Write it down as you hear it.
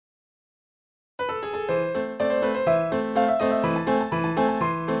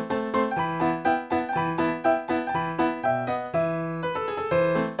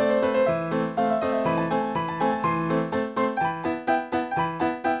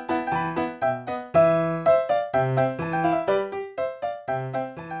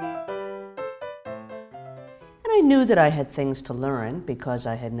knew that I had things to learn because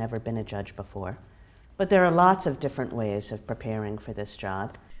I had never been a judge before, but there are lots of different ways of preparing for this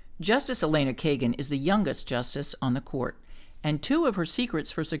job. Justice Elena Kagan is the youngest justice on the court, and two of her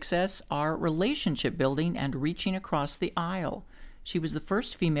secrets for success are relationship building and reaching across the aisle. She was the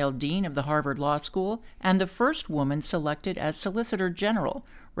first female dean of the Harvard Law School and the first woman selected as Solicitor General,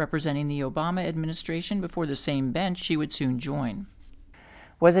 representing the Obama administration before the same bench she would soon join.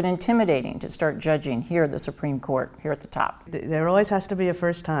 Was it intimidating to start judging here at the Supreme Court, here at the top? There always has to be a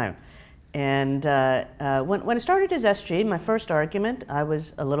first time. And when I started as SG, my first argument, I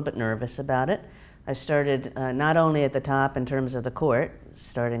was a little bit nervous about it. I started not only at the top in terms of the court,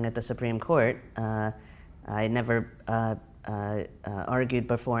 starting at the Supreme Court. I never argued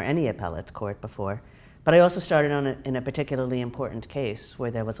before any appellate court before, but I also started in a particularly important case where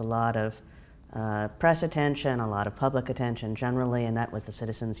there was a lot of press attention, a lot of public attention generally, and that was the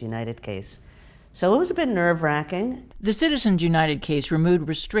Citizens United case. So it was a bit nerve-wracking. The Citizens United case removed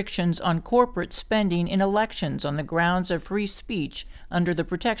restrictions on corporate spending in elections on the grounds of free speech under the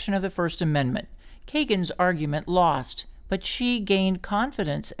protection of the First Amendment. Kagan's argument lost, but she gained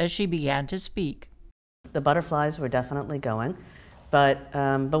confidence as she began to speak. The butterflies were definitely going, but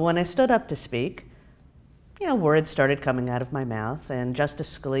when I stood up to speak, words started coming out of my mouth, and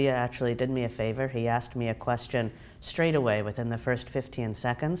Justice Scalia actually did me a favor. He asked me a question straight away within the first 15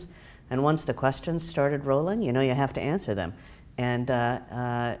 seconds, and once the questions started rolling, you have to answer them. And,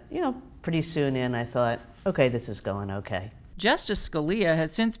 pretty soon in, I thought, okay, this is going okay. Justice Scalia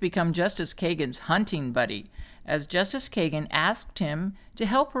has since become Justice Kagan's hunting buddy, as Justice Kagan asked him to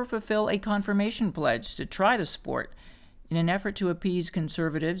help her fulfill a confirmation pledge to try the sport in an effort to appease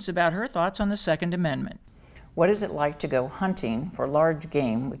conservatives about her thoughts on the Second Amendment. What is it like to go hunting for large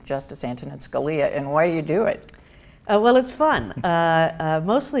game with Justice Antonin Scalia, and why do you do it? Well, it's fun.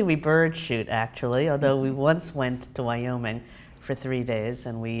 Mostly we bird shoot, actually, although we once went to Wyoming for 3 days,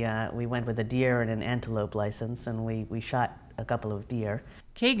 and we went with a deer and an antelope license, and we shot a couple of deer.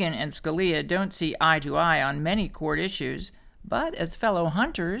 Kagan and Scalia don't see eye to eye on many court issues, but as fellow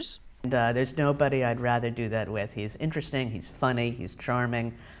hunters... there's nobody I'd rather do that with. He's interesting, he's funny, he's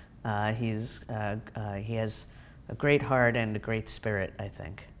charming, he has a great heart and a great spirit, I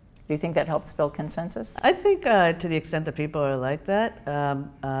think. Do you think that helps build consensus? I think to the extent that people are like that,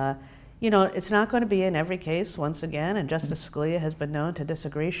 it's not going to be in every case, once again, and Justice Scalia has been known to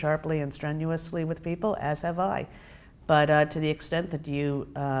disagree sharply and strenuously with people, as have I. But to the extent that you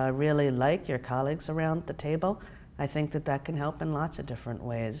really like your colleagues around the table, I think that can help in lots of different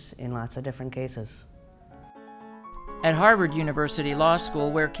ways, in lots of different cases. At Harvard University Law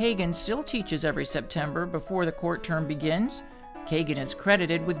School, where Kagan still teaches every September before the court term begins, Kagan is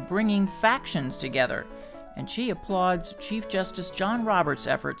credited with bringing factions together, and she applauds Chief Justice John Roberts'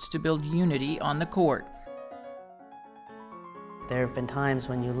 efforts to build unity on the court. There have been times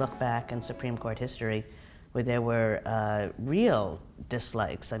when you look back in Supreme Court history where there were real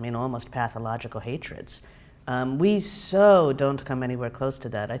dislikes, almost pathological hatreds. We so don't come anywhere close to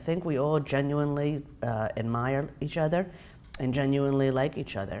that. I think we all genuinely admire each other and genuinely like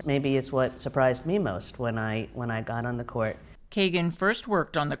each other. Maybe it's what surprised me most when I got on the court. Kagan first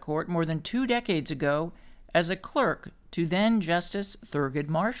worked on the court more than 2 decades ago as a clerk to then Justice Thurgood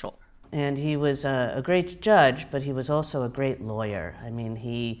Marshall. And he was a great judge, but he was also a great lawyer.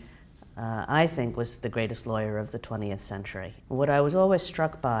 He, I think, was the greatest lawyer of the 20th century. What I was always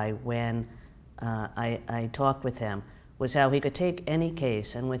struck by when I talked with him was how he could take any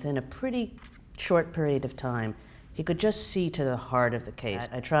case, and within a pretty short period of time, he could just see to the heart of the case.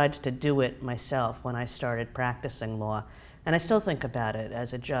 I tried to do it myself when I started practicing law, and I still think about it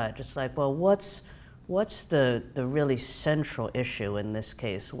as a judge. It's like, well, what's the really central issue in this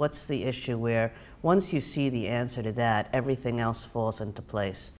case? What's the issue where once you see the answer to that, everything else falls into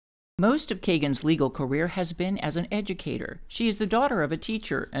place? Most of Kagan's legal career has been as an educator. She is the daughter of a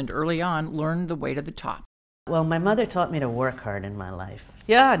teacher and early on learned the way to the top. Well, my mother taught me to work hard in my life.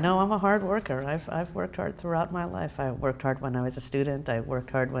 Yeah, no, I'm a hard worker. I've worked hard throughout my life. I worked hard when I was a student. I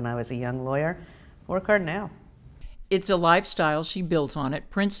worked hard when I was a young lawyer. I work hard now. It's a lifestyle she built on at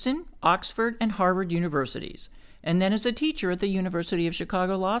Princeton, Oxford, and Harvard universities, and then as a teacher at the University of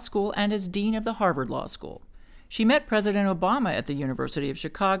Chicago Law School and as dean of the Harvard Law School. She met President Obama at the University of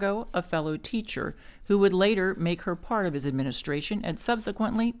Chicago, a fellow teacher, who would later make her part of his administration and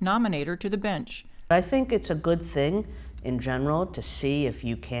subsequently nominate her to the bench. I think it's a good thing in general to see if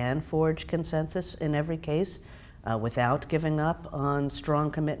you can forge consensus in every case without giving up on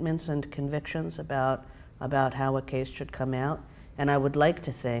strong commitments and convictions about how a case should come out. And I would like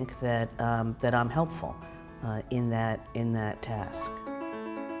to think that that I'm helpful in that task.